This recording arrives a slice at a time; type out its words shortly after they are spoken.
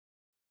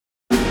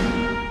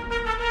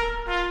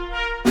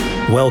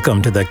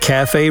Welcome to the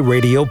Cafe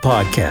Radio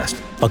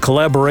Podcast, a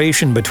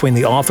collaboration between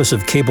the Office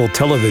of Cable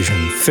Television,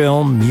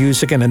 Film,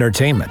 Music, and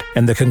Entertainment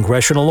and the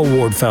Congressional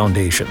Award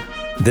Foundation.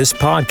 This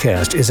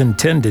podcast is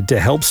intended to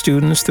help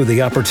students through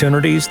the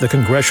opportunities the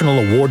Congressional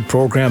Award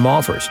Program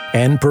offers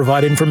and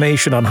provide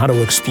information on how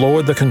to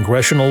explore the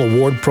Congressional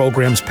Award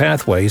Program's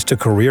pathways to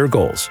career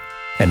goals.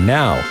 And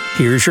now,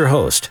 here's your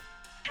host.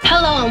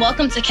 Hello and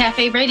welcome to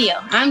Cafe Radio.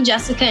 I'm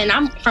Jessica and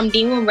I'm from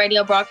Deanwood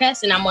Radio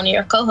Broadcast and I'm one of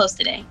your co-hosts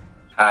today.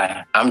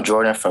 Hi, I'm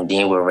Jordan from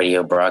Deanwood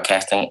Radio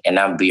Broadcasting and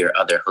I'll be your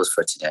other host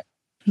for today.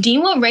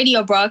 Deanwood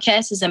Radio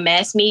Broadcast is a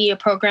mass media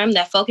program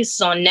that focuses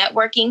on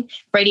networking,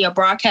 radio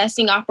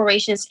broadcasting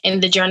operations,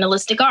 and the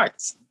journalistic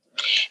arts.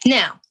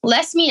 Now,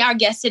 let's meet our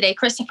guest today,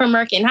 Christopher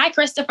Merken. Hi,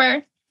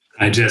 Christopher.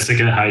 Hi,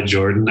 Jessica. Hi,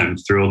 Jordan. I'm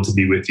thrilled to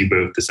be with you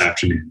both this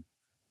afternoon.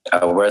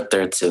 We're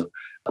thrilled too.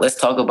 Let's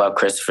talk about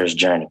Christopher's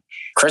journey.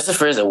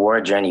 Christopher's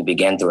award journey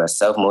began through a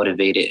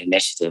self-motivated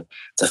initiative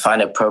to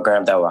find a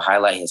program that will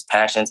highlight his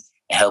passions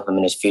and help him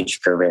in his future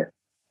career.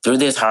 Through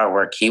this hard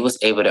work, he was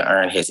able to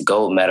earn his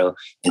gold medal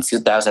in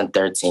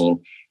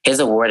 2013. His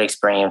award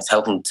experience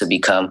helped him to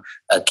become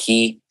a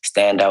key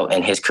standout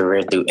in his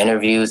career through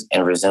interviews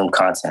and resumed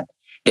content.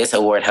 This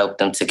award helped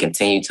him to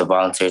continue to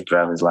volunteer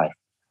throughout his life.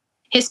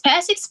 His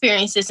past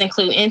experiences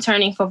include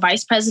interning for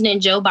Vice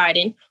President Joe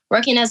Biden,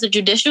 working as a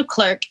judicial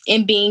clerk,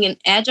 and being an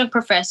adjunct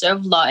professor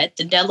of law at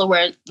the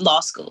Delaware Law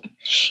School.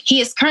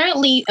 He is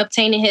currently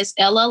obtaining his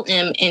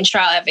LLM in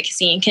Trial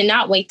Advocacy and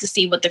cannot wait to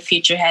see what the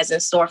future has in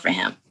store for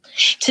him.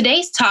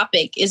 Today's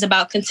topic is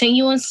about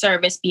continuing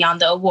service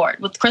beyond the award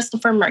with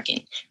Christopher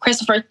Merken.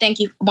 Christopher, thank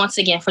you once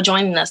again for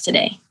joining us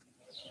today.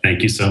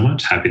 Thank you so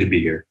much. Happy to be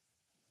here.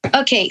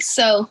 Okay,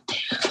 so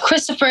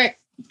Christopher,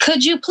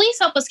 could you please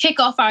help us kick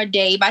off our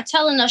day by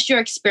telling us your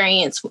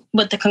experience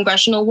with the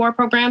Congressional Award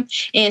Program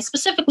and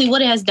specifically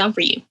what it has done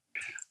for you?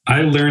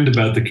 I learned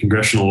about the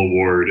Congressional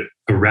Award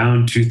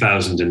around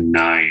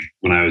 2009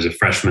 when I was a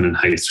freshman in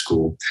high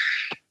school.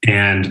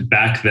 And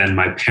back then,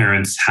 my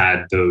parents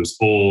had those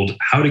old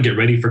How to Get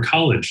Ready for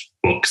College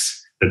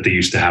books that they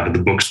used to have at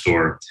the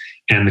bookstore.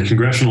 And the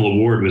Congressional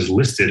Award was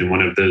listed in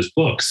one of those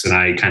books. And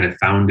I kind of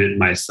found it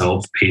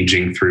myself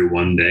paging through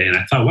one day. And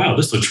I thought, wow,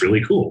 this looks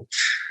really cool.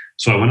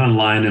 So I went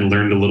online and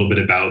learned a little bit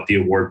about the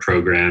award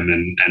program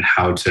and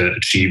how to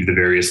achieve the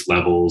various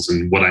levels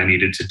and what I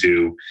needed to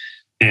do.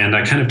 And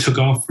I kind of took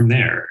off from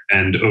there.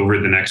 And over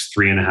the next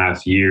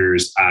 3.5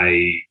 years,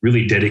 I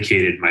really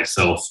dedicated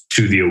myself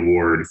to the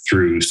award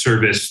through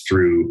service,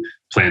 through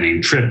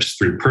planning trips,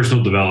 through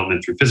personal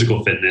development, through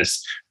physical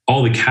fitness,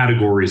 all the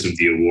categories of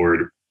the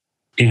award.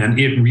 And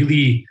it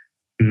really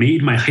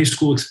made my high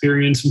school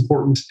experience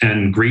important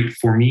and great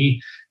for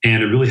me.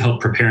 And it really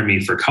helped prepare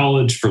me for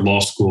college, for law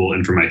school,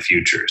 and for my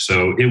future.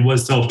 So it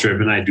was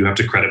self-driven. I do have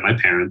to credit my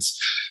parents,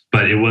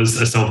 but it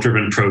was a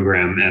self-driven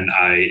program. And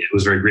I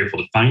was very grateful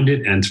to find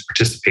it and to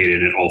participate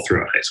in it all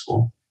throughout high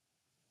school.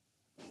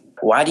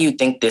 Why do you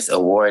think this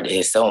award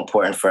is so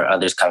important for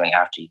others coming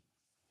after you?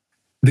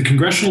 The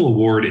Congressional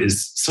Award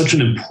is such an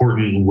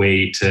important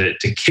way to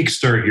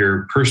kickstart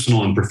your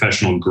personal and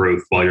professional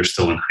growth while you're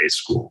still in high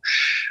school.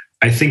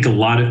 I think a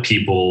lot of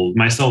people,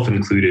 myself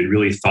included,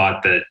 really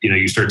thought that,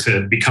 you start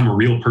to become a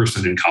real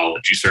person in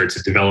college. You start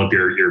to develop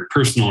your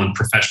personal and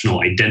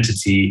professional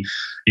identity.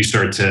 You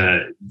start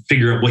to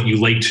figure out what you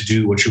like to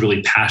do, what you're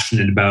really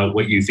passionate about,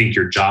 what you think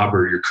your job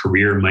or your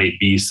career might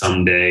be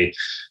someday.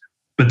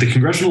 But the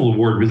Congressional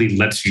Award really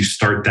lets you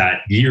start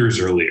that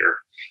years earlier.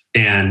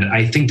 And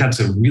I think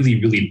that's a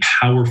really, really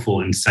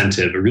powerful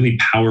incentive, a really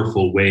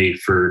powerful way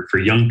for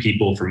young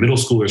people, for middle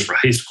schoolers, for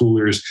high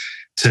schoolers,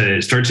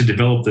 to start to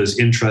develop those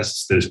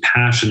interests, those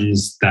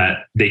passions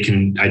that they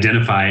can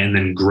identify and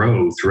then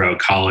grow throughout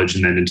college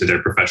and then into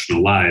their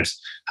professional lives.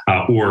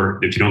 Or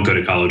if you don't go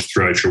to college,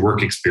 throughout your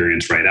work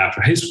experience right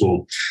after high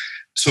school.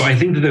 So I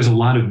think that there's a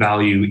lot of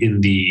value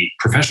in the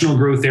professional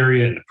growth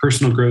area and the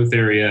personal growth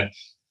area.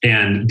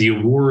 And the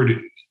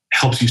award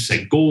helps you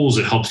set goals.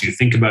 It helps you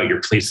think about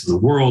your place in the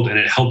world. And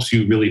it helps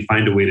you really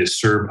find a way to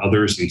serve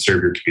others and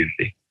serve your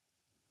community.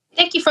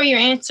 Thank you for your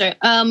answer.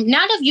 Now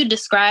that you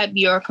described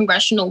your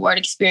Congressional Award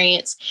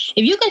experience,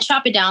 if you can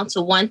chop it down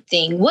to one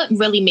thing, what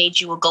really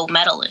made you a gold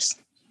medalist?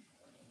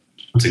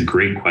 That's a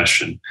great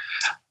question.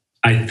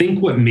 I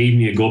think what made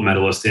me a gold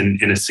medalist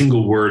in a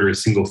single word or a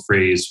single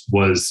phrase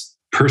was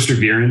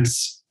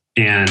perseverance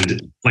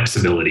and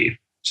flexibility.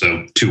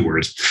 So 2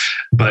 words.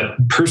 But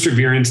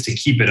perseverance to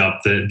keep it up.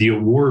 The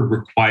award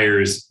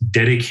requires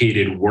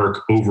dedicated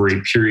work over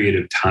a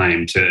period of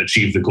time to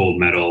achieve the gold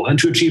medal and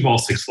to achieve all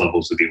 6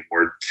 levels of the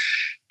award.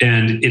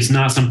 And it's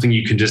not something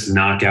you can just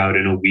knock out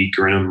in a week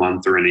or in a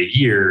month or in a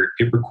year.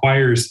 It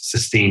requires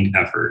sustained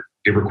effort.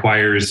 It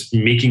requires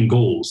making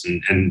goals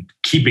and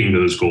keeping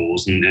those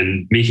goals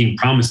and making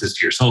promises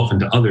to yourself and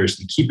to others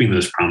and keeping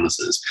those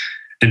promises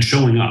and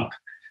showing up.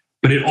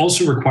 But it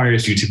also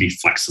requires you to be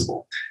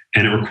flexible.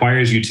 and it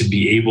requires you to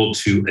be able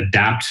to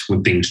adapt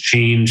when things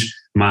change.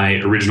 My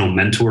original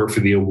mentor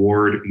for the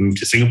award moved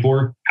to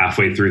Singapore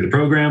halfway through the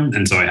program.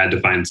 And so I had to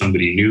find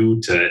somebody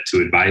new to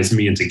advise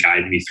me and to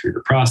guide me through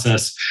the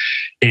process.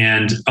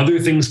 And other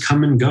things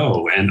come and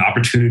go, and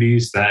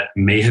opportunities that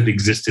may have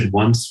existed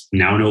once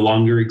now no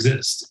longer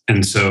exist.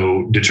 And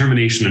so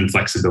determination and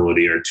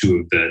flexibility are two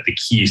of the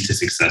keys to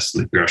success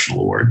in the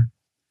Congressional Award.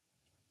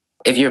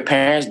 If your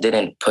parents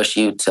didn't push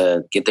you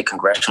to get the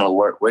Congressional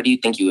Award, where do you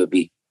think you would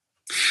be?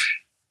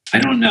 I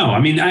don't know. I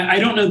mean, I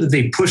don't know that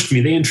they pushed me.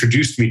 They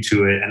introduced me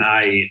to it, and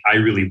I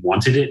really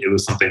wanted it. It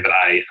was something that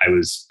I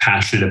was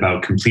passionate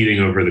about completing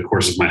over the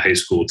course of my high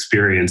school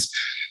experience.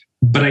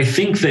 But I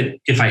think that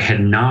if I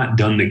had not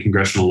done the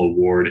Congressional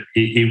Award,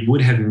 it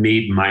would have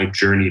made my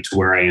journey to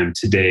where I am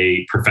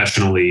today,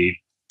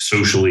 professionally,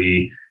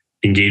 socially,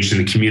 engaged in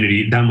the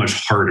community, that much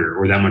harder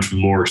or that much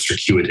more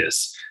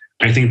circuitous.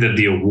 I think that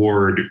the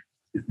award,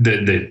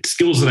 the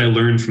skills that I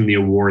learned from the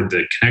award,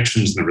 the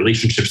connections and the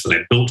relationships that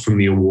I built from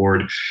the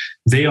award,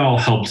 they all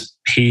helped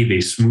pave a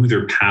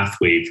smoother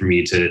pathway for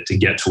me to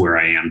get to where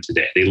I am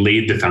today. They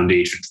laid the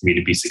foundation for me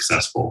to be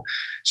successful.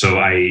 So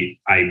I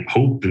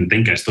hope and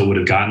think I still would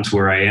have gotten to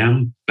where I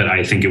am, but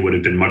I think it would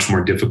have been much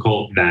more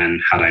difficult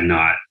than had I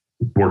not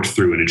worked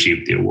through and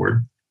achieved the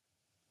award.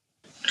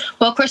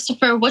 Well,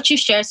 Christopher, what you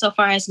shared so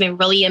far has been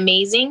really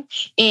amazing.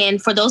 And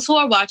for those who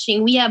are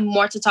watching, we have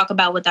more to talk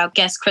about with our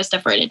guest,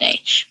 Christopher, today.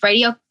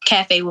 Radio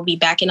Cafe will be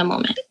back in a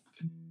moment.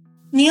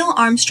 Neil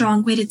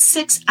Armstrong waited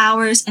 6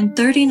 hours and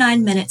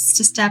 39 minutes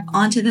to step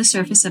onto the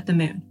surface of the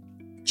moon.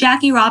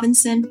 Jackie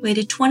Robinson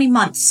waited 20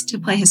 months to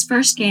play his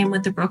first game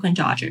with the Brooklyn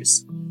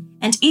Dodgers.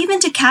 And even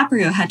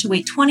DiCaprio had to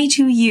wait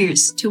 22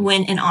 years to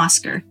win an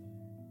Oscar.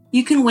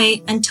 You can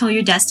wait until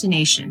your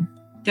destination.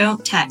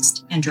 Don't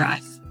text and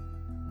drive.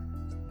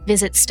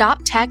 Visit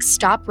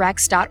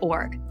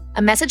StopTextStopWrecks.org.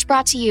 A message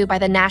brought to you by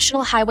the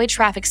National Highway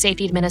Traffic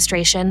Safety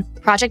Administration,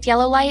 Project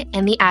Yellow Light,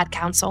 and the Ad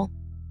Council.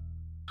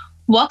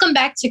 Welcome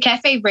back to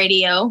Cafe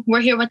Radio.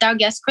 We're here with our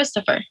guest,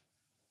 Christopher.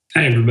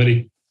 Hi,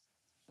 everybody.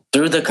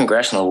 Through the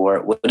Congressional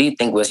Award, what do you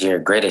think was your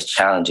greatest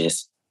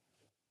challenges?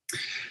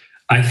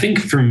 I think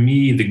for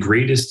me, the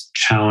greatest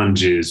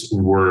challenges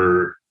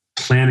were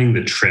planning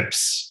the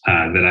trips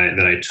that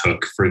I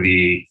took for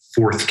the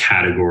fourth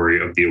category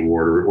of the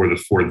award, or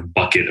the fourth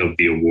bucket of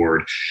the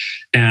award.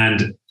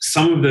 And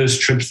some of those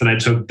trips that I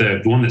took, the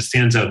one that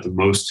stands out the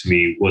most to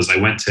me was I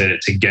went to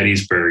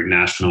Gettysburg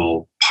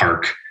National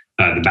Park,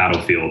 the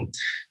battlefield.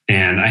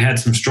 And I had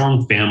some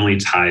strong family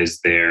ties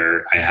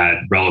there. I had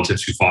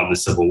relatives who fought in the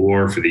Civil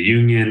War for the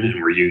Union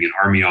and were Union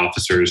Army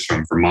officers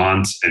from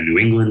Vermont and New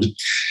England.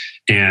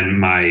 And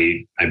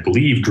my, I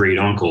believe, great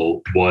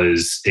uncle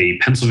was a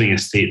Pennsylvania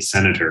state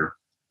senator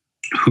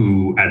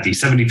who, at the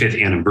 75th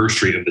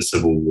anniversary of the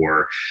Civil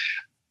War,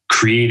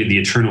 created the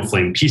Eternal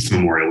Flame Peace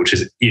Memorial, which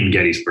is in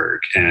Gettysburg.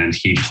 And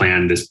he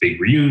planned this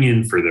big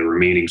reunion for the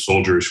remaining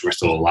soldiers who are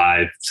still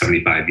alive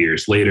 75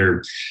 years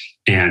later.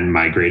 And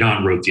my great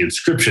aunt wrote the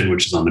inscription,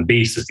 which is on the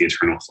base of the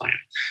Eternal Flame.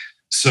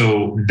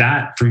 So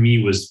that, for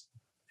me, was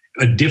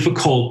a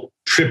difficult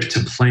trip to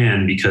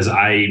plan because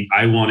I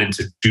wanted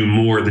to do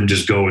more than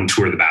just go and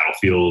tour the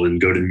battlefield and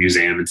go to the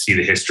museum and see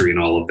the history and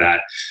all of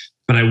that.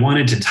 But I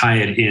wanted to tie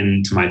it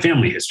into my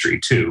family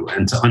history too,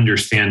 and to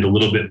understand a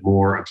little bit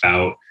more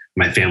about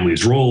my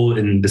family's role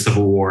in the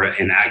Civil War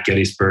and at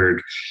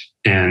Gettysburg.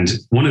 And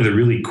one of the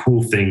really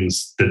cool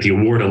things that the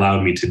award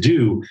allowed me to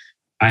do,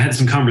 I had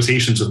some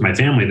conversations with my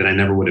family that I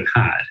never would have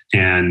had.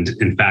 And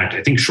in fact,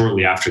 I think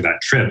shortly after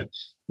that trip,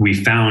 we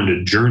found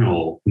a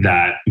journal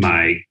that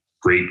my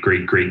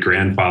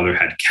great-great-great-grandfather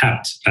had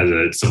kept as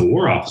a Civil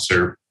War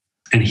officer.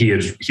 And he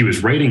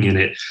was writing in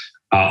it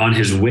on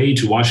his way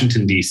to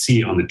Washington,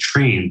 D.C. on the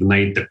train the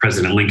night that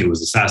President Lincoln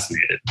was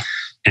assassinated.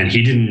 And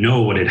he didn't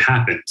know what had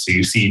happened. So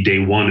you see day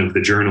one of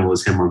the journal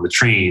is him on the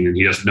train and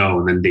he doesn't know.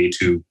 And then day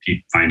two,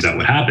 he finds out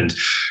what happened.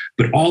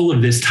 But all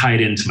of this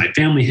tied into my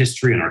family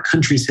history and our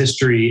country's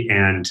history.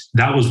 And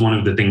that was one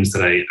of the things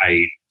that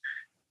I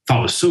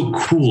thought was so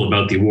cool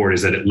about the award,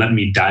 is that it let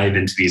me dive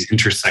into these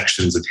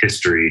intersections of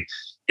history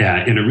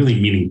in a really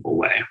meaningful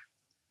way.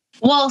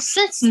 Well,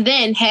 since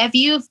then, have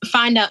you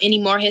found out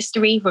any more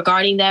history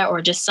regarding that,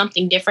 or just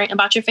something different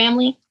about your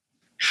family?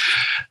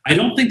 I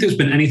don't think there's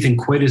been anything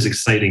quite as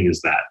exciting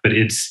as that, but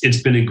it's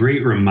been a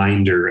great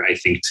reminder, I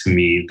think, to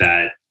me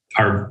that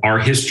our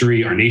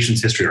history, our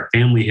nation's history, our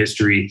family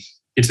history,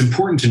 it's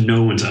important to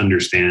know and to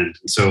understand.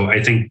 So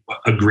I think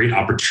a great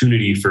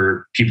opportunity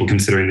for people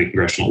considering the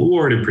Congressional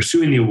Award and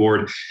pursuing the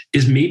award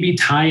is maybe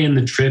tie in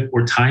the trip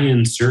or tie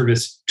in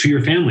service to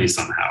your family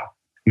somehow.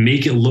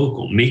 Make it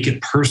local, make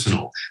it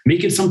personal,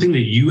 make it something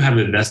that you have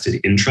a vested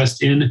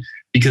interest in,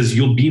 because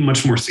you'll be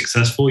much more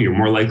successful. You're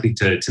more likely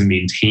to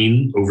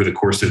maintain over the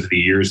course of the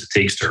years it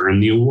takes to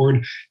earn the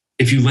award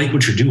if you like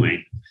what you're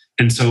doing.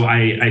 And so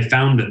I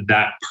found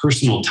that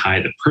personal tie,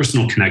 the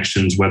personal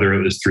connections, whether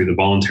it was through the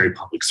voluntary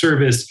public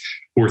service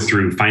or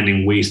through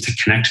finding ways to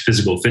connect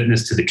physical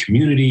fitness to the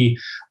community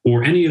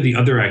or any of the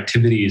other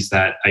activities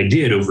that I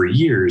did over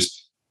years,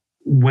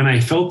 when I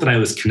felt that I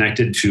was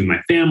connected to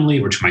my family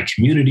or to my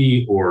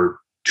community or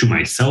to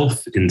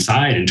myself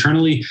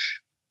internally,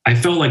 I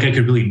felt like I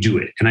could really do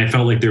it. And I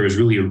felt like there was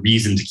really a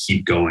reason to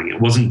keep going. It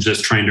wasn't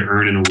just trying to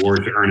earn an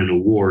award to earn an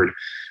award,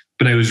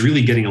 but I was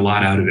really getting a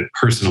lot out of it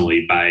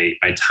personally by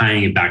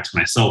tying it back to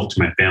myself, to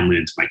my family,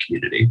 and to my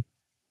community.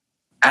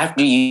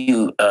 After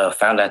you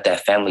found out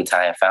that family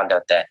tie and found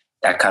out that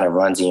kind of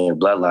runs in your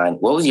bloodline,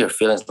 what was your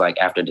feelings like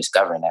after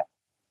discovering that?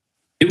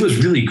 It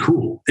was really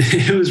cool.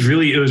 It was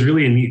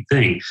really a neat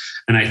thing.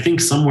 And I think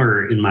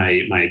somewhere in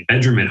my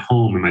bedroom at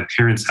home in my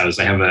parents' house,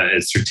 I have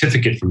a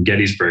certificate from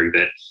Gettysburg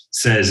that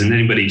says, and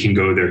anybody can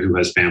go there who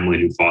has family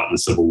who fought in the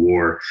Civil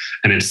War.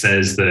 And it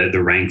says the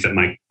rank that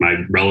my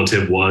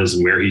relative was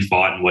and where he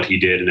fought and what he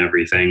did and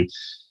everything.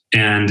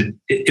 And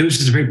it was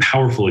just a very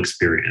powerful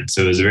experience.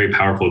 So it was a very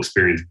powerful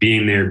experience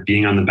being there,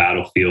 being on the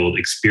battlefield,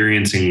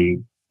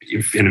 experiencing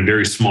in a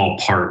very small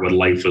part what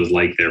life was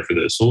like there for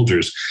those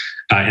soldiers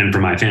and for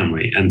my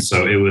family. And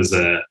so it was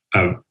a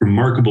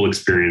remarkable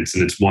experience.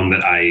 And it's one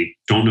that I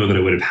don't know that I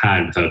would have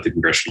had without the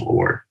Congressional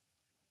Award.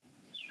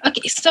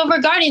 Okay, so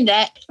regarding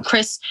that,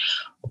 Chris,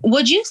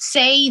 would you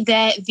say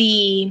that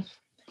the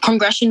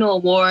Congressional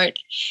Award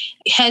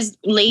has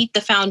laid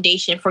the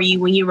foundation for you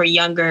when you were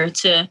younger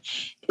to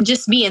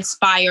just be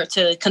inspired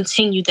to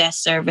continue that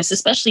service,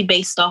 especially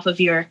based off of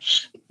your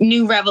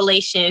new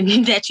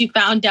revelation that you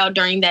found out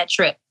during that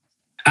trip?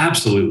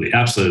 Absolutely.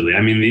 Absolutely.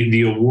 I mean,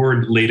 the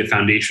award laid a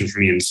foundation for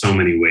me in so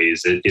many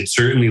ways. It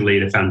certainly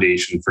laid a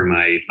foundation for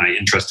my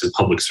interest in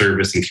public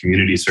service and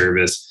community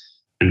service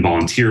and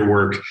volunteer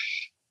work.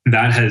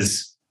 That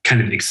has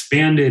kind of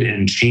expanded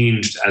and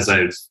changed as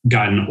I've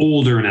gotten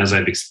older and as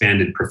I've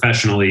expanded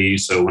professionally.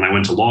 So when I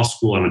went to law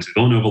school, I went to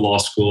Villanova Law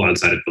School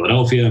outside of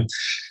Philadelphia,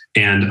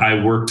 and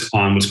I worked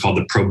on what's called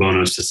the Pro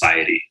Bono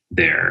Society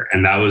there.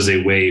 And that was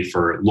a way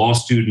for law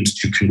students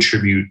to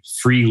contribute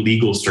free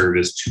legal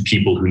service to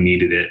people who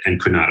needed it and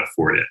could not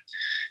afford it.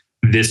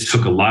 This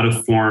took a lot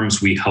of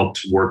forms. We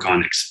helped work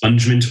on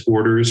expungement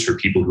orders for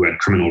people who had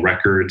criminal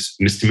records,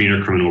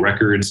 misdemeanor criminal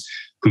records,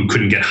 who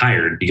couldn't get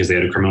hired because they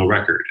had a criminal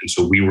record. And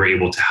so we were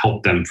able to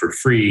help them for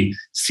free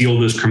seal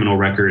those criminal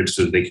records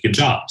so that they could get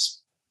jobs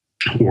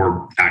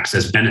or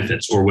access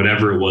benefits or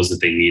whatever it was that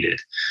they needed.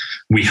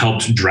 We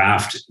helped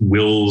draft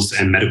wills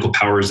and medical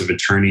powers of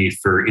attorney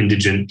for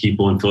indigent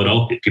people in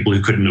Philadelphia, people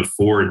who couldn't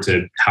afford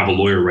to have a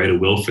lawyer write a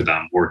will for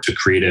them or to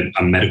create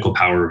a medical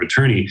power of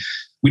attorney.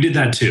 We did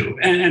that too,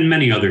 and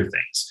many other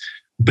things.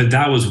 But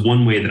that was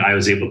one way that I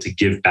was able to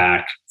give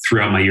back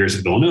throughout my years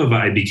at Villanova.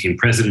 I became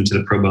president of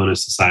the Pro Bono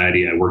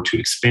Society. I worked to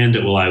expand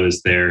it while I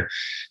was there.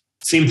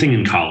 Same thing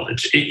in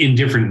college, in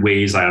different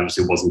ways. I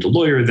obviously wasn't a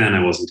lawyer then.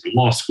 I wasn't in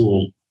law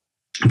school,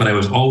 but I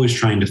was always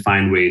trying to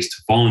find ways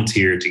to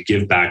volunteer, to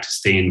give back, to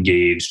stay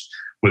engaged,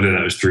 whether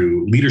that was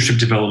through leadership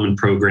development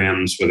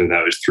programs, whether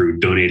that was through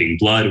donating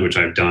blood, which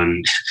I've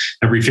done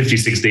every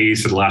 56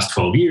 days for the last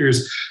 12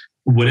 years.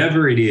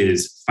 Whatever it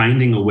is,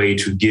 finding a way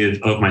to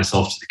give of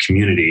myself to the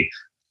community.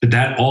 But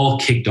that all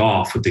kicked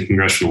off with the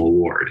Congressional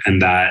Award.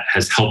 And that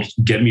has helped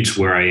get me to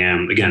where I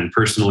am, again,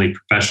 personally,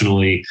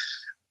 professionally,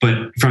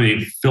 but from a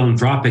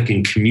philanthropic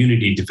and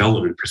community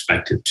development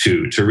perspective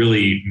too, to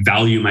really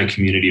value my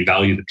community,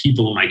 value the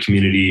people in my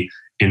community,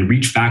 and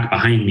reach back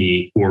behind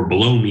me or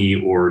below me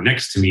or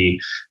next to me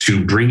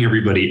to bring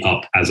everybody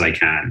up as I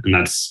can. And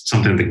that's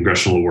something the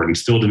Congressional Award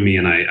instilled in me,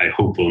 and I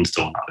hope will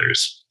instill in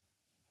others.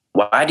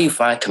 Why do you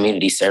find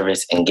community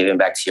service and giving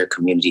back to your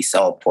community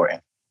so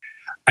important?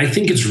 I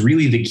think it's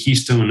really the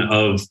keystone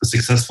of a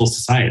successful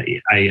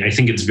society. I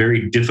think it's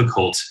very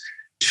difficult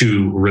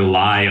to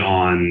rely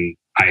on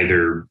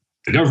either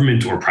the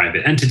government or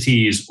private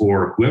entities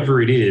or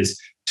whoever it is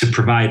to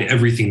provide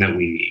everything that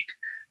we need.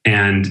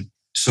 And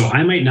so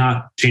I might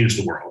not change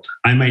the world.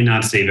 I might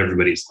not save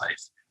everybody's life,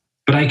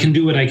 but I can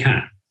do what I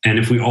can. And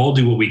if we all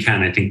do what we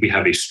can, I think we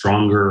have a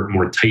stronger,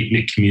 more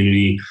tight-knit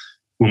community.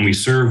 When we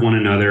serve one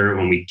another,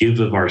 when we give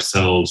of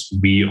ourselves,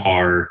 we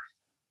are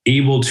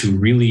able to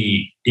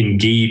really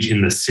engage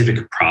in the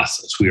civic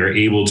process. We are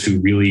able to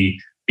really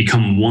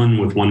become one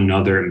with one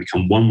another and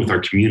become one with our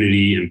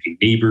community and be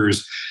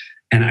neighbors.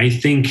 And I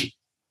think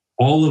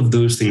all of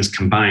those things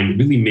combined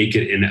really make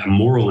it a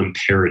moral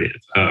imperative,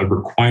 a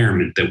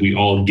requirement that we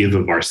all give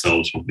of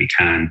ourselves when we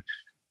can,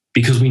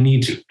 because we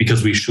need to,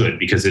 because we should,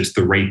 because it's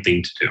the right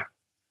thing to do.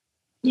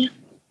 Yeah.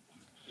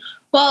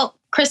 Well,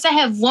 Chris, I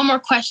have one more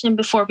question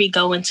before we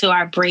go into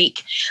our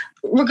break.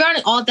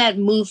 Regarding all that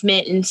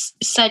movement and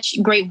such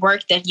great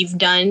work that you've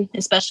done,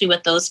 especially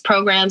with those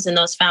programs and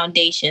those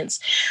foundations,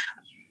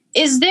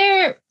 is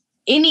there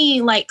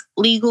any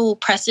legal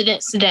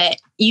precedents that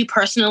you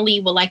personally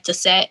would like to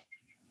set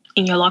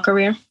in your law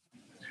career?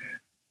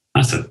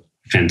 That's a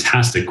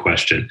fantastic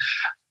question.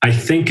 I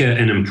think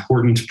an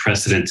important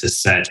precedent to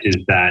set is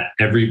that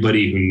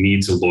everybody who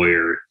needs a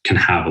lawyer can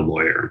have a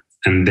lawyer.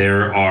 And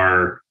there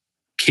are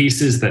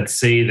cases that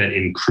say that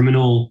in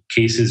criminal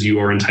cases, you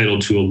are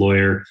entitled to a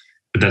lawyer,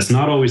 but that's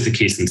not always the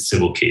case in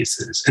civil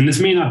cases. And this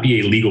may not be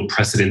a legal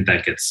precedent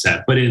that gets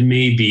set, but it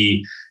may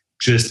be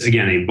just,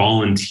 again, a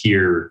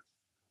volunteer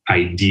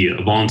idea,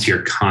 a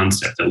volunteer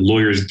concept that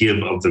lawyers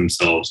give of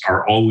themselves,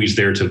 are always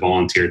there to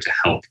volunteer to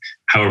help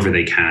however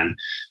they can.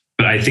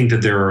 But I think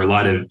that there are a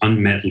lot of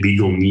unmet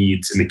legal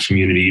needs in the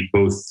community,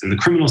 both in the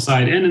criminal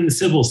side and in the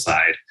civil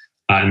side,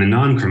 and the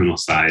non-criminal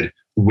side,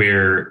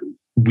 where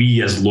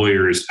we as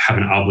lawyers have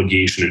an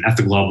obligation, an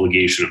ethical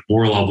obligation, a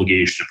moral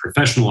obligation, a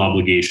professional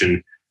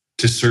obligation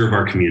to serve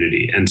our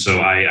community. And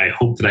so I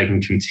hope that I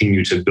can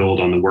continue to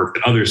build on the work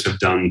that others have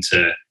done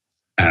to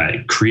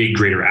create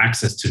greater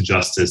access to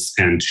justice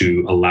and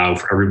to allow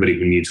for everybody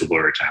who needs a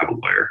lawyer to have a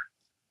lawyer.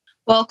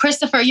 Well,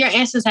 Christopher, your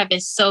answers have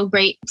been so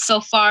great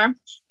so far.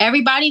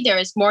 Everybody, there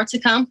is more to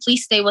come.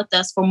 Please stay with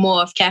us for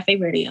more of Cafe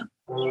Radio.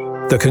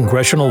 The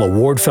Congressional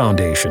Award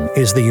Foundation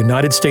is the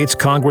United States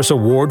Congress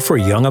Award for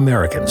Young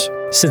Americans.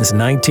 Since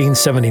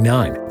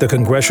 1979, the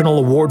Congressional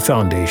Award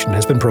Foundation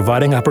has been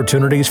providing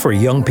opportunities for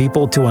young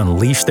people to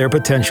unleash their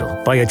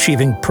potential by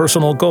achieving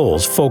personal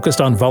goals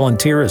focused on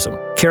volunteerism,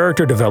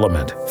 character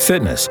development,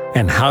 fitness,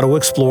 and how to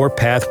explore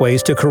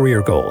pathways to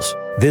career goals.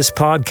 This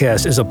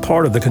podcast is a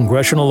part of the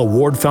Congressional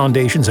Award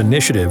Foundation's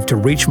initiative to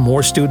reach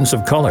more students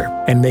of color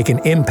and make an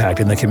impact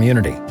in the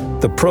community.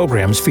 The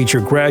programs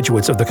feature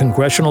graduates of the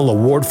Congressional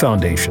Award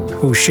Foundation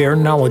who share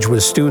knowledge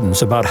with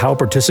students about how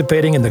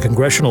participating in the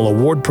Congressional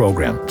Award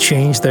Program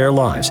changed their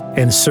lives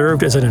and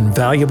served as an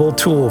invaluable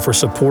tool for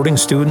supporting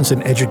students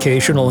in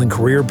educational and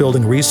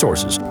career-building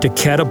resources to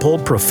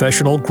catapult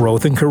professional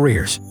growth and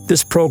careers.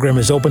 This program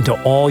is open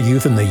to all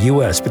youth in the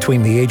U.S.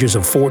 between the ages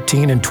of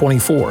 14 and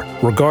 24,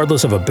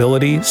 regardless of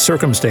ability,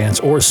 circumstance,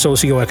 or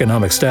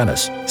socioeconomic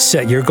status.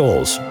 Set your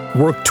goals.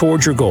 Work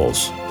towards your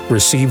goals.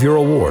 Receive your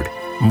award.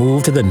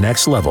 Move to the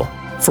next level.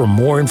 For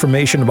more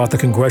information about the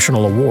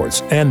Congressional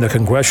Awards and the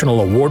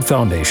Congressional Award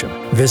Foundation,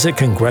 visit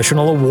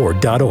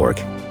congressionalaward.org.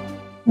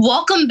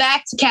 Welcome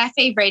back to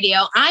Cafe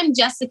Radio. I'm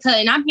Jessica,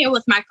 and I'm here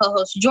with my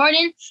co-host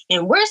Jordan,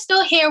 and we're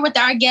still here with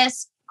our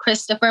guest,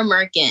 Christopher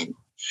Merken.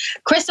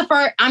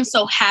 Christopher, I'm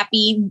so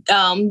happy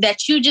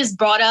that you just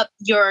brought up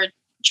your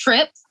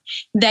trip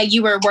that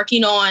you were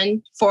working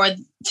on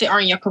to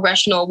earn your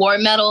Congressional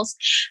Award medals.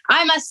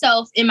 I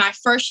myself, in my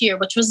first year,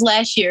 which was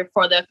last year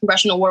for the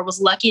Congressional Award, was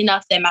lucky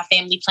enough that my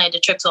family planned a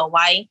trip to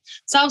Hawaii.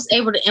 So I was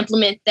able to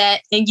implement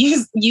that and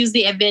use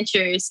the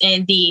adventures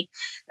and the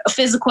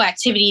physical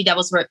activity that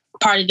was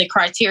part of the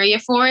criteria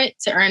for it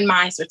to earn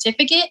my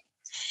certificate.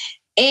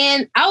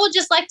 And I would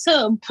just like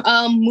to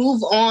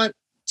move on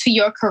to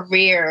your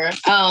career.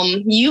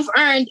 You've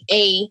earned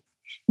a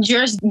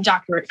Juris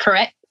Doctorate,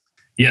 correct?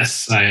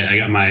 Yes, I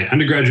got my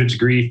undergraduate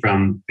degree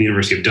from the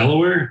University of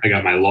Delaware. I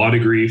got my law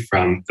degree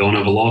from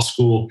Villanova Law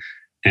School.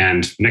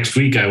 And next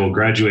week, I will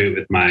graduate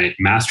with my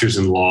master's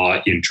in law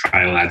in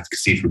trial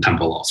advocacy from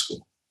Temple Law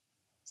School.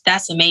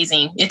 That's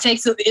amazing. It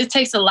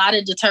takes a lot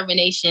of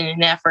determination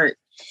and effort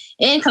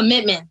and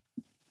commitment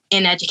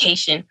in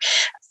education.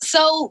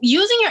 So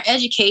using your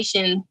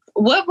education,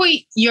 what were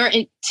your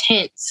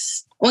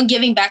intents on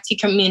giving back to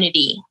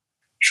community?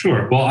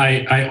 Sure. Well,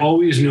 I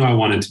always knew I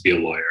wanted to be a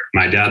lawyer.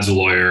 My dad's a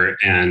lawyer.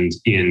 And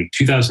in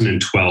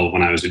 2012,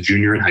 when I was a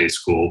junior in high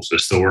school, so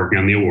still working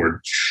on the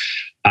award,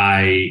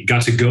 I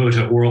got to go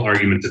to oral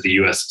argument at the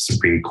U.S.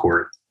 Supreme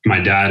Court. My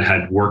dad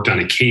had worked on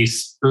a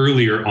case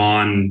earlier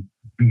on,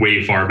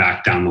 way far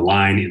back down the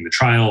line in the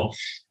trial.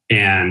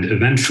 And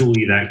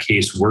eventually that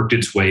case worked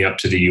its way up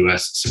to the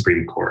U.S.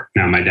 Supreme Court.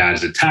 Now, my dad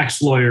is a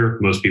tax lawyer.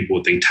 Most people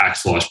would think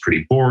tax law is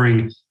pretty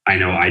boring. I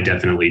know I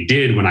definitely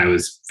did when I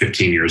was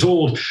 15 years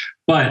old,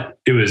 but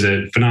it was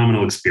a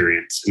phenomenal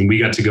experience. And we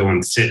got to go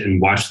and sit and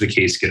watch the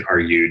case get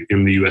argued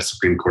in the U.S.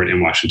 Supreme Court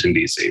in Washington,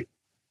 D.C.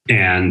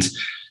 And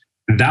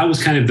that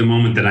was kind of the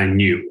moment that I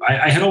knew.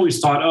 I had always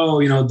thought,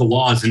 the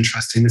law is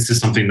interesting. This is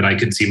something that I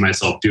could see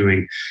myself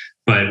doing.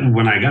 But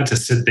when I got to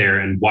sit there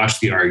and watch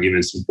the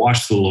arguments and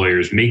watch the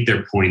lawyers make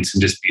their points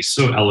and just be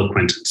so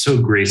eloquent and so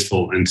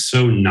graceful and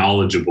so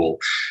knowledgeable,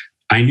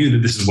 I knew that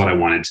this is what I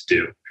wanted to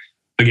do.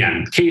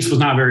 Again, the case was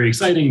not very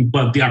exciting,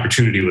 but the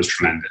opportunity was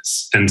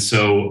tremendous. And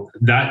so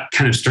that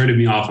kind of started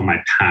me off on my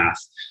path.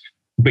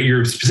 But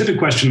your specific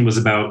question was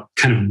about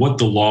kind of what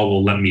the law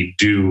will let me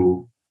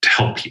do to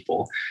help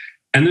people.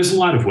 And there's a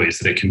lot of ways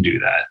that it can do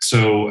that.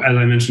 So as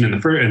I mentioned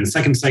in the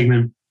second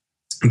segment,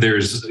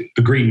 there's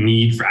a great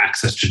need for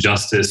access to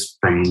justice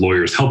from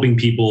lawyers helping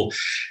people.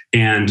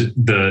 And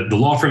the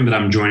law firm that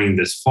I'm joining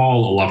this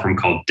fall, a law firm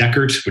called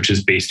Deckert, which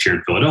is based here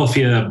in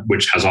Philadelphia,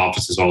 which has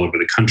offices all over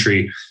the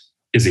country,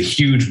 is a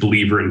huge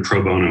believer in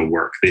pro bono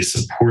work. They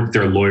support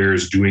their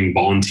lawyers doing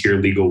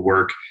volunteer legal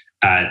work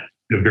at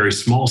a very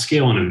small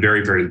scale and a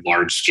very, very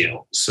large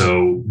scale.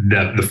 So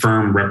the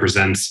firm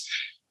represents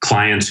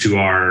clients who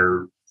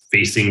are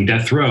facing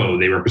death row.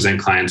 They represent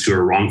clients who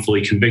are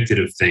wrongfully convicted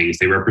of things.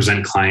 They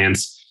represent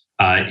clients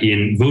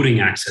in voting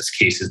access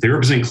cases. They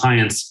represent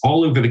clients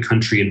all over the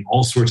country in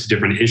all sorts of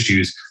different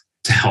issues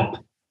to help.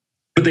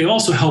 But they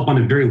also help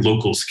on a very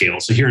local scale.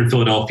 So here in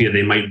Philadelphia,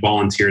 they might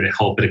volunteer to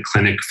help at a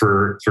clinic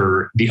for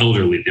the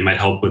elderly. They might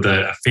help with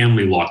a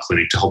family law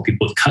clinic to help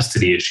people with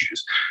custody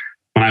issues.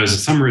 When I was a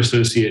summer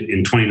associate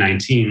in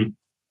 2019,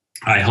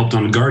 I helped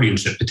on a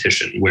guardianship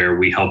petition where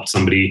we helped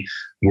somebody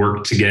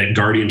work to get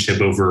guardianship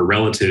over a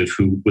relative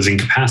who was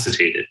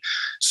incapacitated.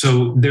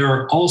 So there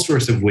are all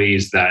sorts of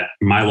ways that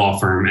my law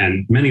firm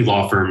and many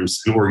law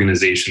firms and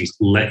organizations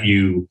let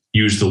you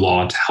use the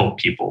law to help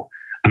people.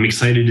 I'm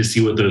excited to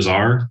see what those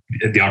are.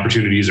 The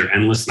opportunities are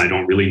endless, and I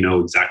don't really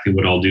know exactly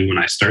what I'll do when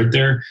I start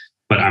there,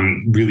 but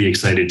I'm really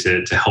excited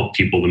to help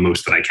people the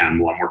most that I can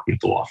while I'm working at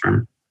the law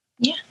firm.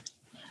 Yeah.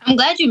 I'm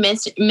glad you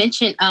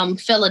mentioned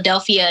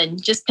Philadelphia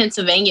and just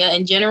Pennsylvania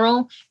in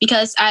general,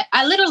 because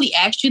I literally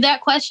asked you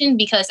that question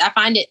because I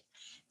find it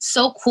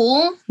so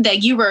cool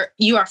that you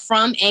are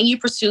from and you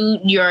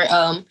pursued your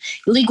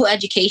legal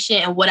education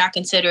and what I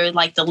consider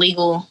like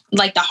the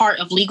heart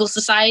of legal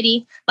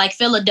society, like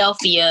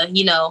Philadelphia,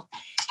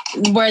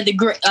 where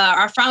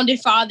our founding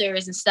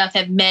fathers and stuff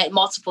have met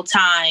multiple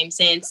times,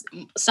 and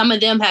some of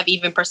them have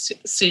even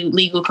pursued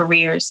legal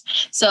careers.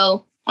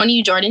 So on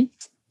you, Jordan.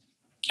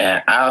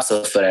 I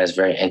also feel that it's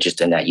very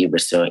interesting that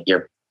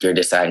you're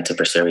deciding to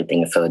pursue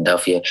everything in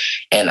Philadelphia.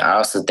 And I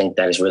also think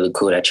that it's really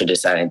cool that you're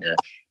deciding to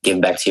give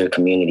back to your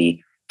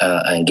community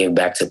and give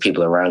back to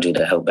people around you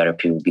to help better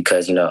people.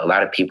 Because, a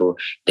lot of people,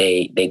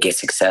 they get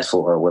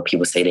successful, or what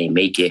people say they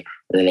make it,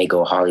 and then they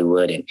go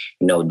Hollywood and,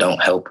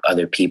 don't help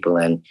other people,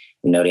 and,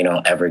 they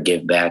don't ever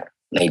give back.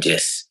 They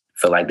just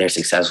feel like they're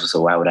successful.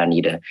 So why would I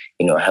need to,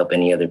 help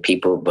any other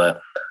people? But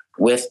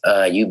with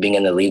you being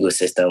in the legal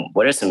system,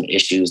 what are some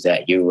issues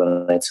that you're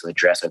willing to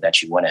address or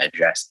that you want to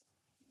address?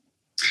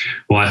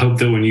 Well, I hope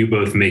that when you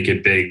both make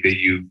it big, that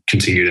you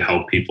continue to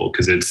help people,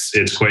 because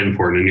it's quite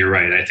important. And you're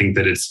right. I think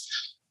that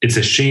it's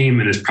a shame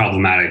and it's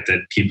problematic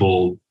that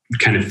people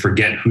kind of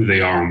forget who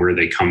they are and where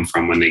they come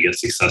from when they get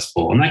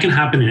successful. And that can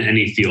happen in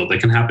any field. That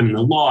can happen in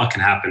the law, it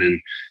can happen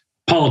in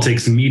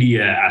politics,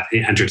 media,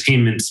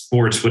 entertainment,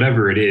 sports,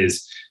 whatever it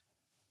is.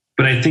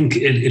 But I think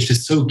it's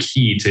just so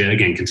key to,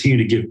 again, continue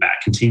to give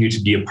back, continue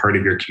to be a part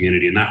of your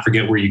community and not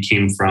forget where you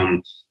came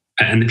from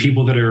and the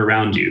people that are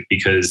around you,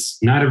 because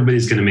not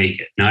everybody's going to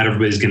make it. Not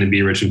everybody's going to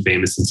be rich and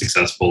famous and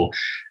successful.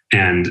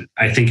 And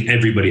I think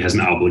everybody has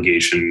an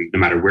obligation, no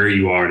matter where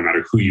you are, no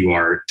matter who you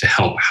are, to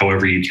help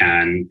however you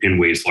can in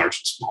ways large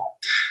and small.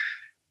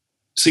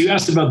 So you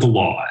asked about the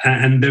law,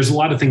 and there's a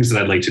lot of things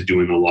that I'd like to do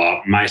in the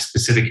law. My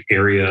specific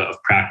area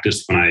of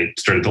practice when I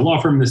started the law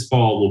firm this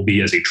fall will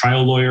be as a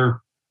trial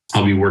lawyer.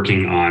 I'll be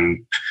working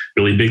on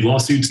really big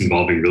lawsuits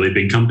involving really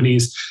big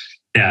companies.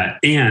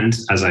 And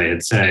as I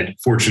had said,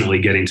 fortunately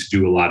getting to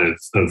do a lot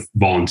of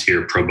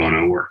volunteer pro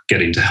bono work,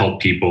 getting to help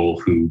people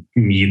who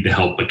need the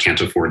help but can't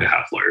afford to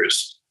have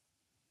lawyers.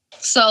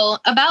 So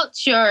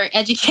about your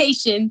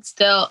education,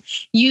 still,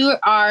 you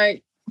are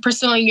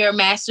pursuing your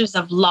master's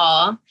of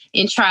law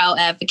in trial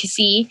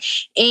advocacy.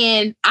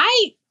 And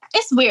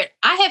it's weird.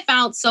 I have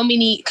found so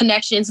many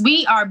connections.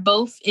 We are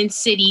both in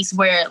cities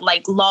where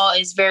like law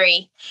is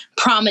very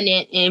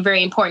prominent and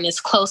very important.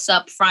 It's close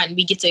up front.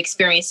 We get to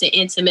experience it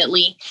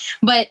intimately.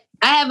 But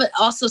I have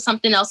also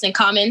something else in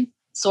common,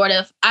 sort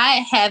of.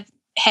 I have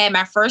had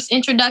my first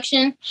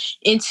introduction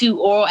into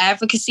oral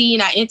advocacy,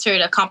 and I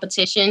entered a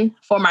competition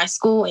for my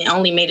school and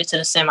only made it to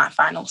the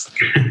semifinals.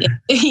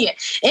 Yeah.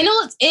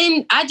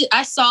 And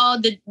I saw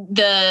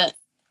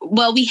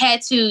we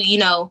had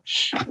to,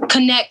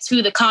 connect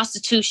to the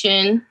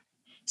Constitution,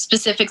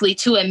 specifically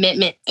to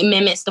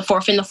amendments, the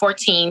 4th and the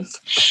 14th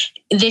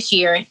this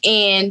year.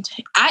 And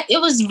it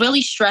was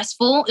really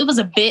stressful. It was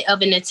a bit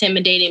of an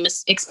intimidating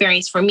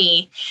experience for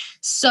me.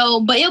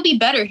 But it'll be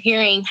better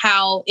hearing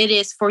how it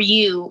is for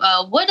you.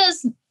 What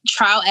does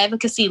trial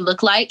advocacy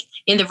look like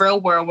in the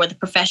real world where the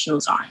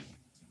professionals are?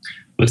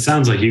 Well, it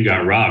sounds like you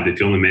got robbed if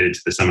you only made it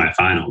to the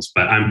semifinals,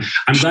 but I'm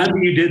glad that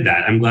you did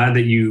that. I'm glad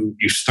that you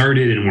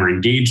started and were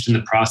engaged in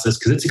the process,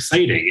 because it's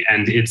exciting.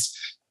 And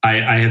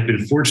I have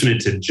been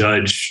fortunate to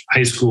judge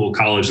high school,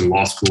 college, and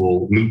law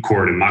school moot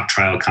court and mock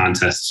trial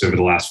contests over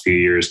the last few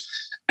years.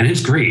 And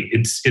it's great.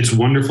 It's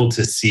wonderful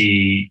to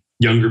see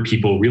younger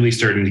people really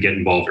starting to get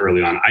involved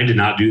early on. I did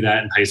not do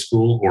that in high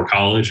school or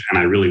college, and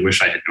I really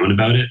wish I had known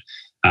about it.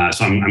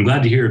 So I'm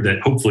glad to hear that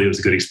hopefully it was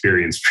a good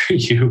experience for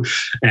you,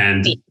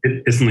 and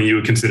it's something you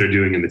would consider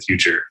doing in the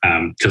future,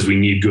 because we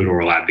need good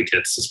oral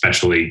advocates,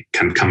 especially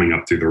kind of coming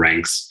up through the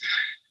ranks.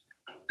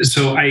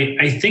 So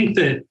I think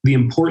that the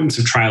importance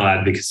of trial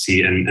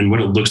advocacy and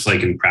what it looks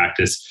like in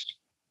practice,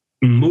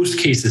 most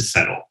cases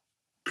settle.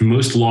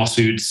 Most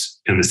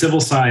lawsuits on the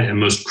civil side and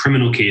most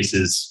criminal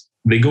cases,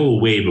 they go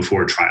away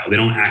before trial. They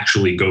don't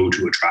actually go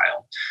to a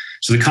trial.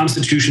 So the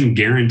Constitution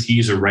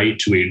guarantees a right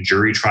to a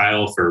jury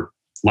trial for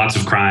lots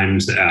of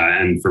crimes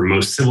and for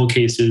most civil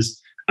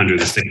cases under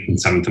the 6th and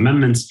 7th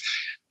Amendments.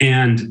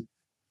 And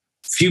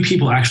few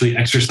people actually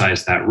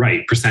exercise that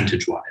right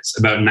percentage-wise.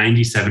 About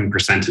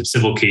 97% of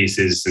civil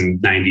cases and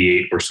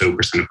 98% or so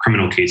of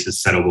criminal cases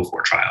settle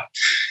before trial.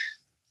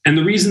 And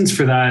the reasons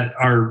for that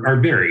are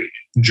varied.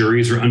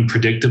 Juries are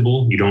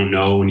unpredictable. You don't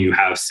know when you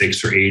have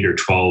 6 or 8 or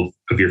 12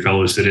 of your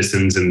fellow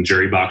citizens in the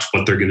jury box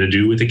what they're going to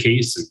do with the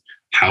case and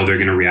how they're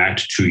going to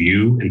react to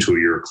you and to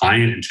your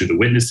client and to the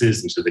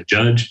witnesses and to the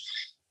judge.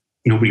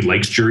 Nobody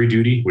likes jury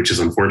duty, which is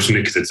unfortunate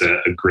because it's a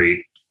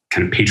great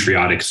kind of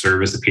patriotic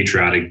service, a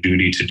patriotic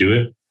duty to do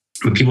it.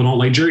 But people don't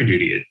like jury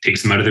duty. It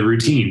takes them out of their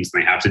routines.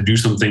 They have to do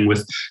something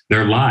with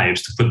their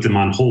lives to put them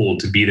on hold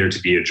to be there to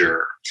be a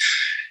juror.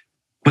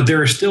 But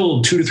there are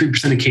still 2 to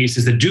 3% of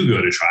cases that do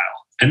go to trial.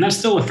 And that's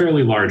still a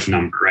fairly large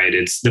number, right?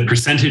 It's the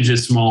percentage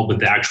is small, but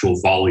the actual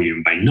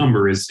volume by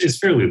number is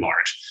fairly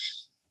large.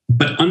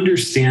 But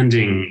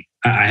understanding,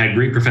 I had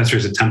great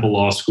professors at Temple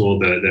Law School.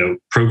 The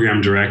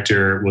program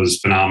director was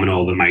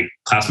phenomenal. My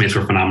classmates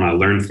were phenomenal. I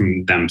learned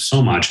from them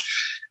so much.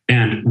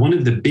 And one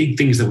of the big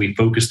things that we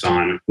focused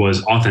on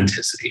was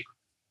authenticity,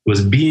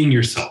 was being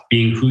yourself,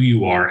 being who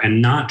you are,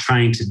 and not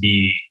trying to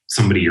be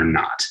somebody you're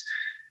not.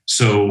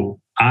 So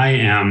I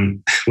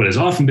am what has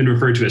often been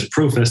referred to as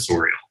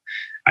professorial.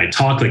 I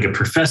talk like a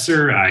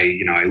professor.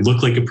 I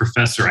look like a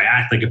professor. I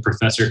act like a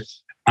professor.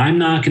 I'm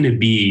not going to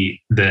be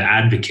the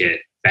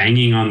advocate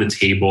banging on the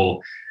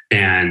table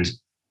and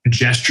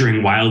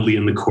gesturing wildly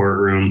in the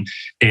courtroom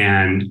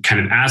and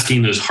kind of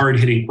asking those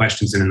hard-hitting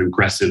questions in an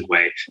aggressive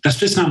way. That's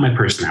just not my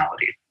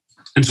personality.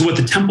 And so what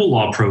the Temple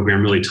Law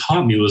program really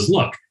taught me was,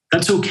 look,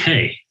 that's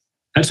okay.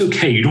 That's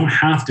okay. You don't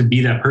have to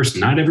be that person.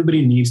 Not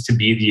everybody needs to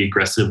be the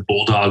aggressive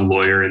bulldog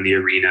lawyer in the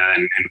arena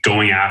and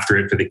going after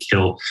it for the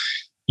kill.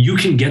 You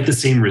can get the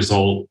same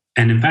result.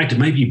 And in fact, it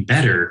might be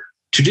better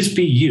to just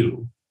be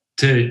you,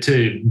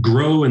 to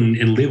grow and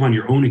live on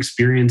your own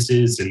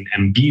experiences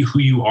and be who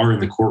you are in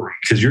the courtroom,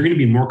 because you're going to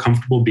be more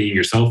comfortable being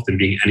yourself than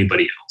being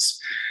anybody else.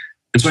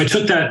 And so I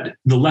took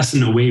the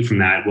lesson away from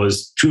that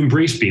was to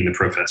embrace being the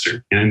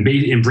professor and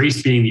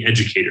embrace being the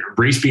educator,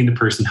 embrace being the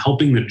person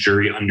helping the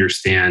jury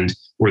understand,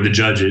 or the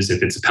judges,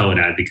 if it's appellate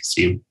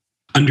advocacy,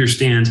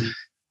 understand,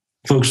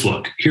 folks,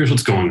 look, here's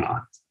what's going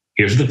on.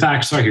 Here's what the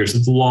facts are. Here's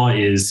what the law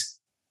is.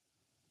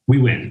 We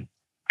win.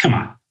 Come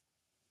on.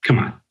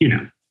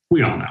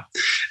 We all know.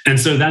 And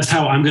so that's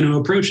how I'm going to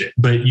approach it.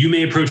 But you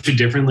may approach it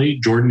differently.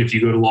 Jordan, if you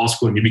go to law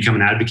school and you become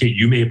an advocate,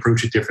 you may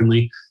approach it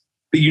differently.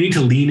 But you need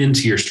to lean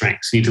into your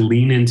strengths. You need to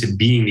lean into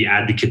being the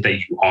advocate that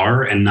you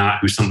are and not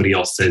who somebody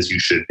else says you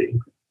should be.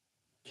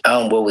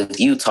 Well, with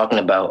you talking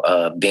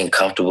about being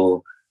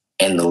comfortable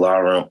in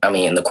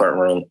the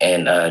courtroom,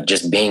 and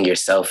just being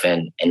yourself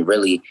and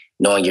really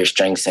knowing your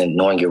strengths and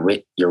knowing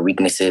your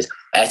weaknesses,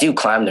 as you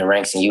climbed the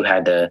ranks and you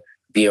had to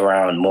be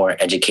around more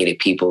educated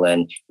people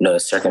and, the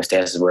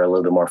circumstances were a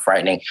little bit more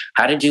frightening.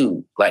 How did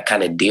you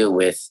kind of deal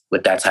with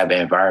that type of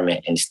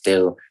environment and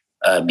still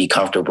be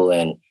comfortable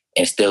and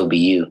still be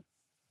you?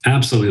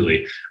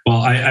 Absolutely. Well,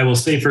 I will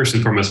say first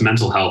and foremost,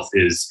 mental health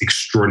is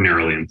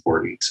extraordinarily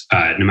important.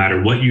 No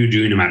matter what you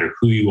do, no matter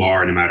who you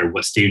are, no matter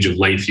what stage of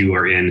life you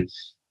are in,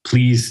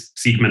 please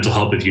seek mental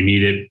help if you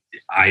need it.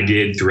 I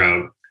did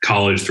throughout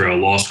college, throughout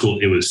law school.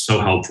 It was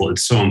so helpful.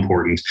 It's so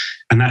important.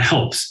 And that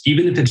helps,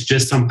 even if it's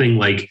just something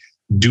like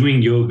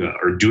doing yoga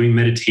or doing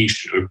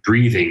meditation or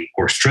breathing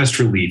or stress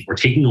relief or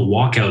taking a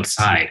walk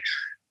outside.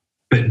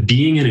 But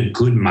being in a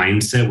good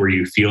mindset where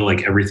you feel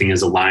like everything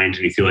is aligned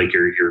and you feel like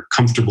you're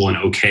comfortable and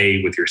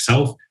okay with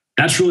yourself,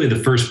 that's really the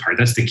first part.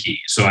 That's the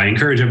key. So I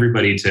encourage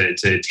everybody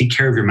to take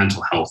care of your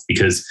mental health,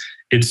 because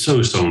it's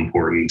so, so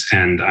important.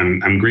 And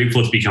I'm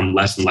grateful it's become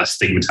less and less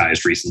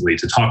stigmatized recently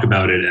to talk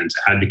about it and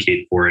to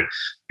advocate for it,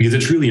 because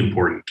it's really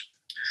important.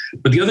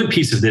 But the other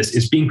piece of this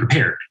is being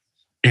prepared.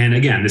 And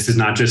again, this is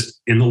not just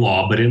in the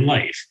law, but in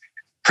life.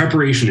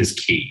 Preparation is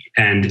key.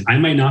 And I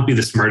might not be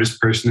the smartest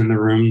person in the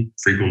room.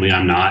 Frequently,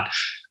 I'm not.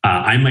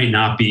 I might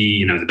not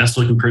be, the best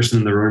looking person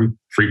in the room.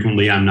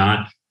 Frequently, I'm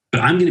not.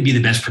 But I'm going to be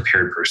the best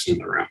prepared person in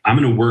the room. I'm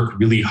going to work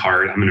really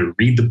hard. I'm going to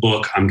read the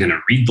book. I'm going to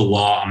read the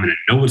law. I'm going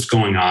to know what's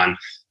going on,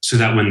 so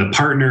that when the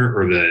partner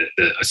or the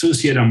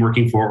associate I'm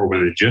working for, or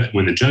when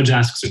the judge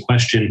asks a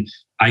question,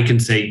 I can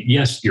say,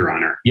 yes, Your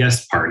Honor.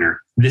 Yes, partner.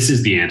 This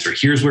is the answer.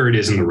 Here's where it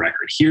is in the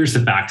record. Here's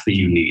the fact that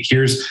you need.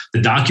 Here's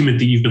the document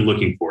that you've been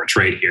looking for. It's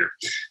right here.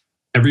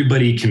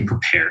 Everybody can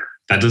prepare.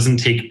 That doesn't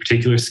take a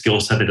particular skill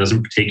set. It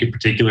doesn't take a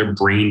particular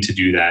brain to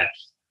do that.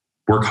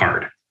 Work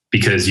hard,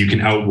 because you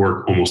can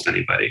outwork almost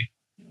anybody.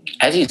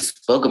 As you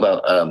spoke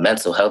about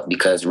mental health,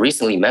 because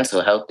recently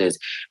mental health has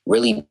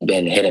really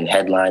been hitting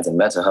headlines, and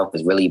mental health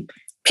is really,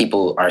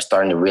 people are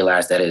starting to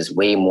realize that it is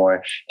way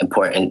more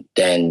important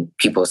than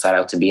people set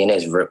out to be, and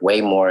it's way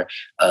more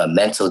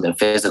mental than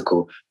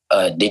physical.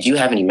 Did you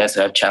have any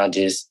mental health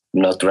challenges,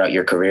 throughout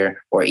your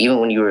career, or even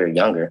when you were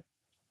younger?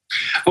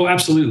 Oh,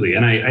 absolutely.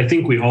 And I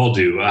think we all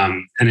do.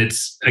 And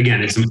it's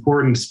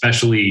important,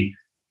 especially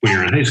when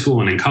you're in high school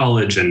and in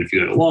college, and if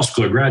you go to law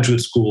school or graduate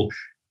school,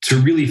 to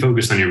really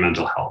focus on your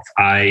mental health.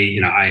 I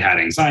had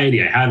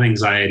anxiety. I have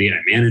anxiety. I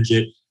manage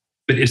it.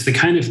 But it's the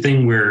kind of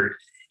thing where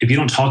if you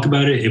don't talk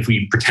about it, if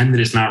we pretend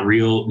that it's not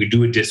real, we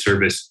do a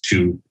disservice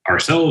to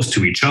ourselves,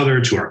 to each other,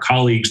 to our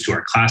colleagues, to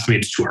our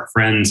classmates, to our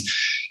friends.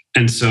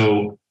 And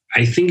so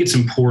I think it's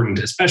important,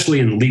 especially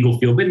in the legal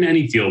field, but in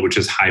any field which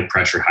is high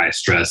pressure, high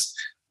stress,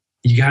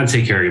 you got to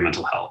take care of your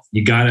mental health.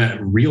 You got to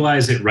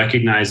realize it,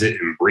 recognize it,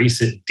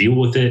 embrace it, deal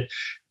with it,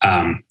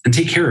 and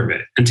take care of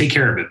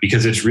it,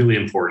 because it's really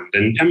important.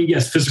 And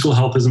yes, physical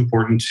health is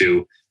important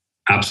too.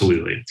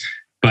 Absolutely.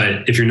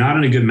 But if you're not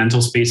in a good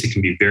mental space, it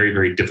can be very,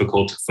 very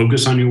difficult to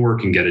focus on your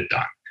work and get it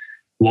done.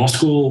 law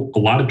school, a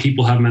lot of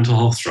people have mental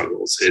health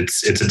struggles.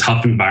 It's a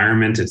tough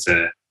environment. It's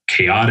a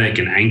chaotic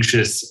and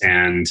anxious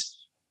and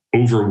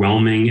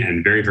overwhelming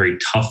and very, very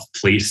tough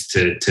place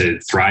to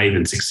thrive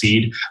and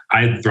succeed.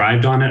 I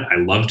thrived on it. I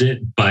loved it,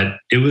 but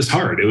it was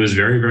hard. It was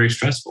very, very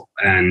stressful.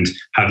 And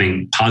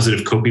having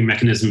positive coping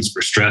mechanisms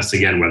for stress,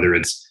 again, whether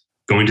it's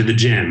going to the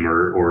gym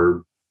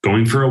or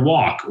going for a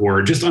walk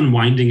or just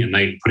unwinding at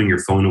night, putting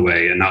your phone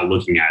away and not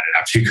looking at it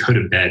after you go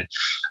to bed,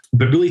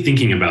 but really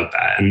thinking about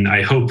that. And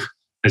I hope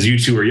as you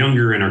two are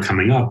younger and are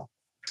coming up,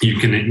 you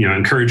can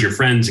encourage your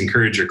friends,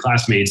 encourage your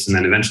classmates, and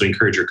then eventually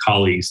encourage your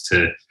colleagues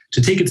to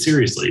take it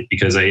seriously,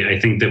 because I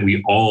think that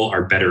we all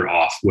are better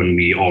off when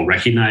we all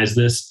recognize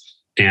this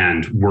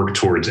and work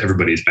towards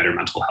everybody's better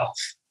mental health.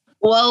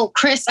 Well,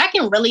 Chris, I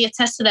can really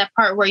attest to that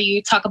part where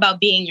you talk about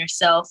being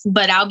yourself,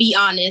 but I'll be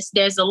honest,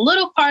 there's a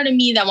little part of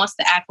me that wants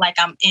to act like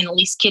I'm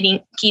Annalise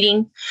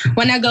Keating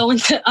when I go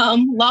into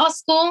law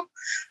school.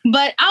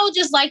 But I would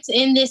just like to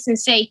end this and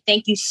say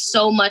thank you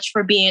so much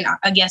for being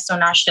a guest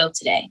on our show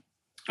today.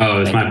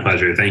 Oh, it's my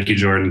pleasure. Thank you,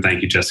 Jordan.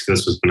 Thank you, Jessica.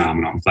 This was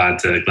phenomenal. I'm glad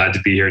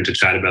to be here and to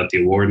chat about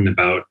the award and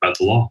about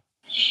the law.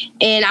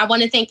 And I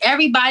want to thank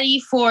everybody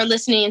for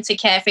listening to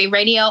Cafe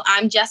Radio.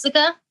 I'm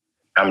Jessica.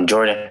 I'm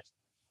Jordan.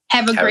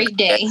 Have a great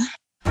day.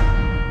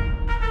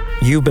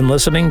 You've been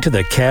listening to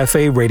the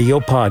Cafe Radio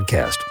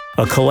Podcast,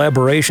 a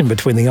collaboration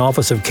between the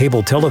Office of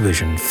Cable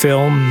Television,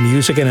 Film,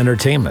 Music, and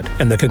Entertainment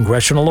and the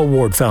Congressional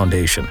Award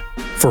Foundation.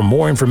 For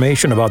more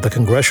information about the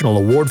Congressional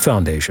Award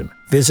Foundation,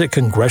 visit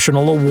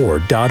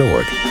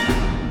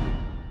congressionalaward.org.